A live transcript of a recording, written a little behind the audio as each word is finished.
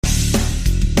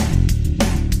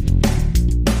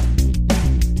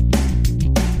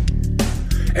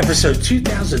episode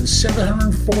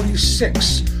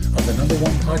 2746 of the number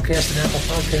one podcast in Apple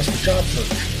Podcasts for Job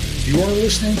Search. You are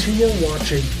listening to or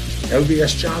watching No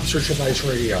BS Job Search Advice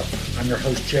Radio. I'm your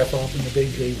host, Jeff Altman, the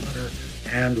Big Game Hunter,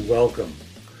 and welcome.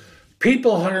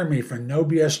 People hire me for No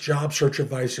BS Job Search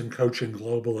Advice and coaching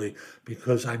globally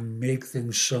because I make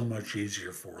things so much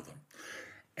easier for them.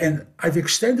 And I've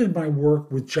extended my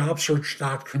work with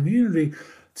JobSearch.community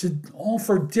to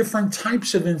offer different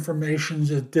types of information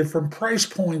at different price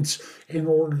points in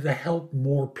order to help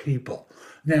more people.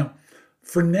 Now,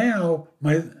 for now,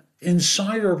 my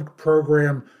Insider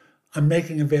program I'm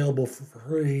making available for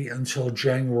free until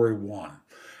January 1.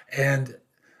 And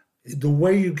the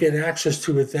way you get access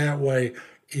to it that way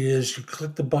is you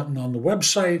click the button on the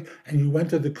website and you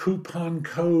enter the coupon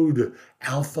code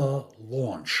Alpha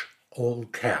Launch, all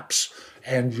caps,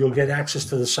 and you'll get access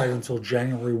to the site until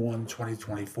January 1,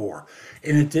 2024.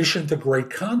 In addition to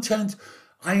great content,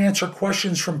 I answer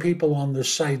questions from people on the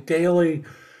site daily.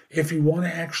 If you want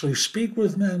to actually speak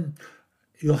with them,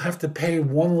 you'll have to pay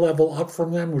one level up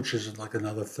from them, which is like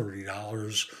another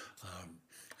 $30.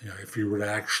 If you were to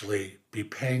actually be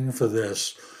paying for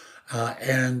this,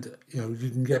 and you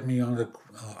can get me on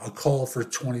a call for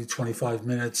 20, 25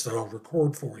 minutes that I'll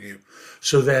record for you,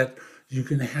 so that you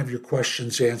can have your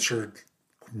questions answered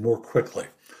more quickly.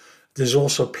 There's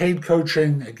also paid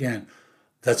coaching. Again,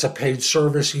 that's a paid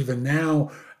service even now,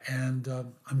 and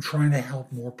I'm trying to help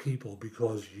more people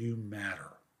because you matter.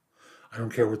 I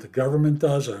don't care what the government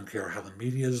does. I don't care how the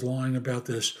media is lying about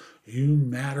this. You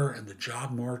matter, and the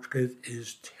job market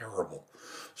is terrible.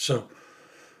 So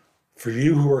for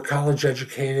you who are college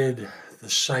educated, the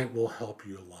site will help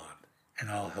you a lot, and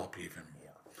I'll help you even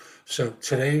more. So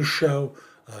today's show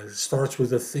starts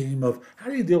with a theme of how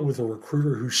do you deal with a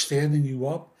recruiter who's standing you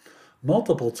up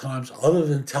multiple times other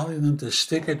than telling them to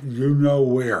stick it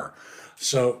where.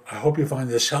 So I hope you find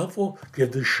this helpful.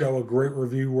 Give this show a great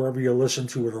review wherever you listen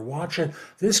to it or watch it.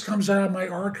 This comes out of my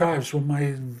archives with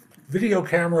my video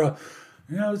camera.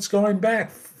 It's going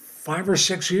back 5 or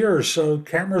 6 years, so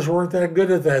cameras weren't that good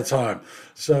at that time.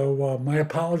 So my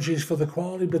apologies for the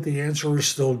quality, but the answer is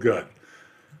still good.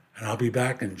 And I'll be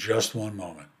back in just one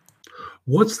moment.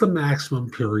 What's the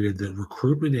maximum period that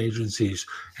recruitment agencies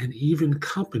and even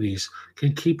companies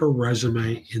can keep a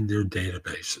resume in their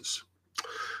databases?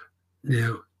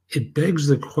 Now, it begs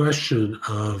the question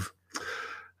of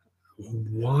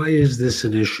why is this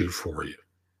an issue for you?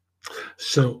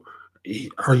 So,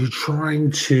 are you trying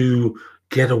to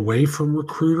get away from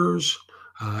recruiters?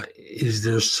 Is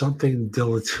there something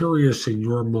deleterious in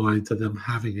your mind to them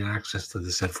having access to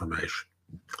this information?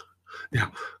 Now,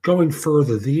 going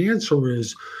further, the answer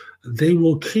is they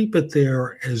will keep it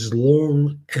there as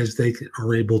long as they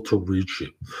are able to reach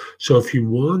you. So if you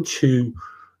want to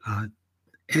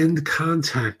end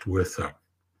contact with them,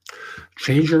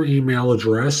 change your email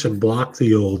address and block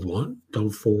the old one. Don't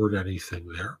forward anything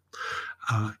there.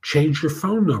 Change your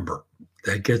phone number.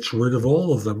 That gets rid of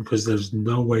all of them because there's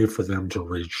no way for them to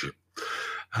reach you.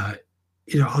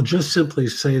 I'll just simply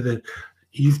say that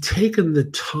you've taken the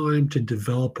time to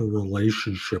develop a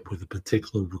relationship with a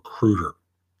particular recruiter,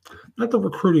 not the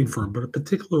recruiting firm, but a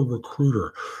particular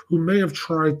recruiter who may have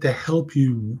tried to help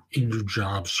you in your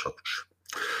job search.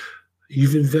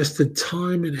 You've invested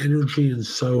time and energy, and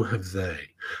so have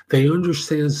they. They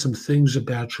understand some things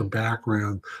about your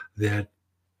background that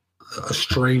a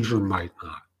stranger might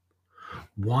not.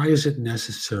 Why is it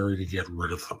necessary to get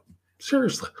rid of them?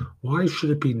 Seriously, why should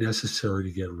it be necessary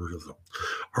to get rid of them?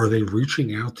 Are they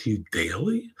reaching out to you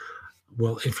daily?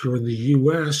 Well, if you're in the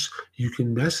U.S., you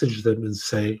can message them and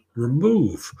say,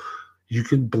 remove. You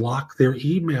can block their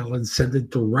email and send it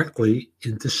directly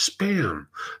into spam.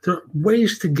 There are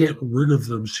ways to get rid of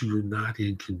them so you're not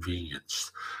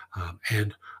inconvenienced.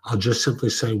 And I'll just simply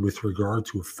say, with regard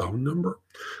to a phone number,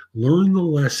 learn the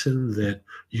lesson that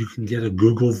you can get a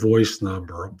Google Voice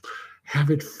number, have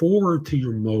it forward to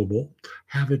your mobile,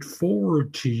 have it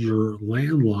forward to your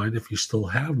landline if you still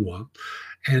have one,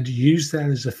 and use that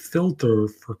as a filter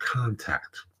for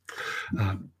contact.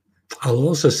 I'll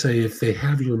also say if they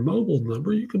have your mobile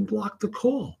number, you can block the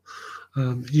call.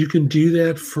 You can do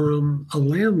that from a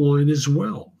landline as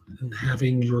well, and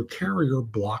having your carrier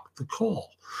block the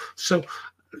call. So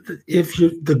if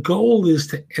the goal is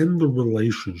to end the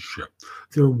relationship,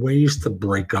 there are ways to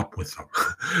break up with them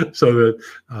so that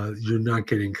you're not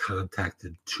getting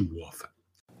contacted too often.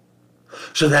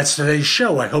 So that's today's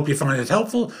show. I hope you find it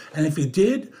helpful. And if you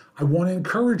did, I want to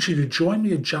encourage you to join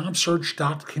me at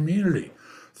JobSearch.community.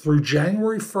 Through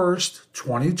January 1st,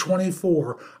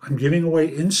 2024, I'm giving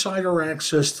away insider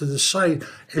access to the site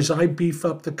as I beef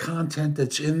up the content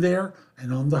that's in there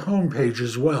and on the homepage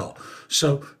as well.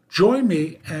 So Join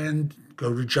me and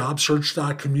go to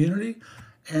jobsearch.community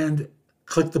and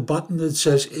click the button that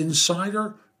says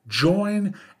Insider,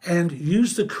 join, and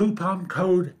use the coupon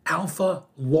code ALPHA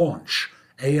LAUNCH,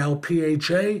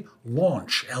 ALPHA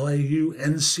LAUNCH,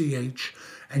 LAUNCH,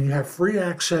 and you have free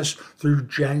access through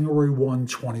January 1,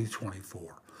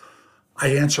 2024. I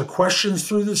answer questions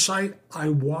through the site. I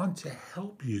want to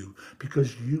help you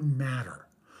because you matter.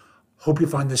 Hope you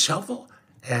find this helpful,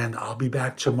 and I'll be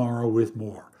back tomorrow with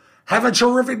more. Have a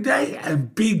terrific day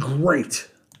and be great.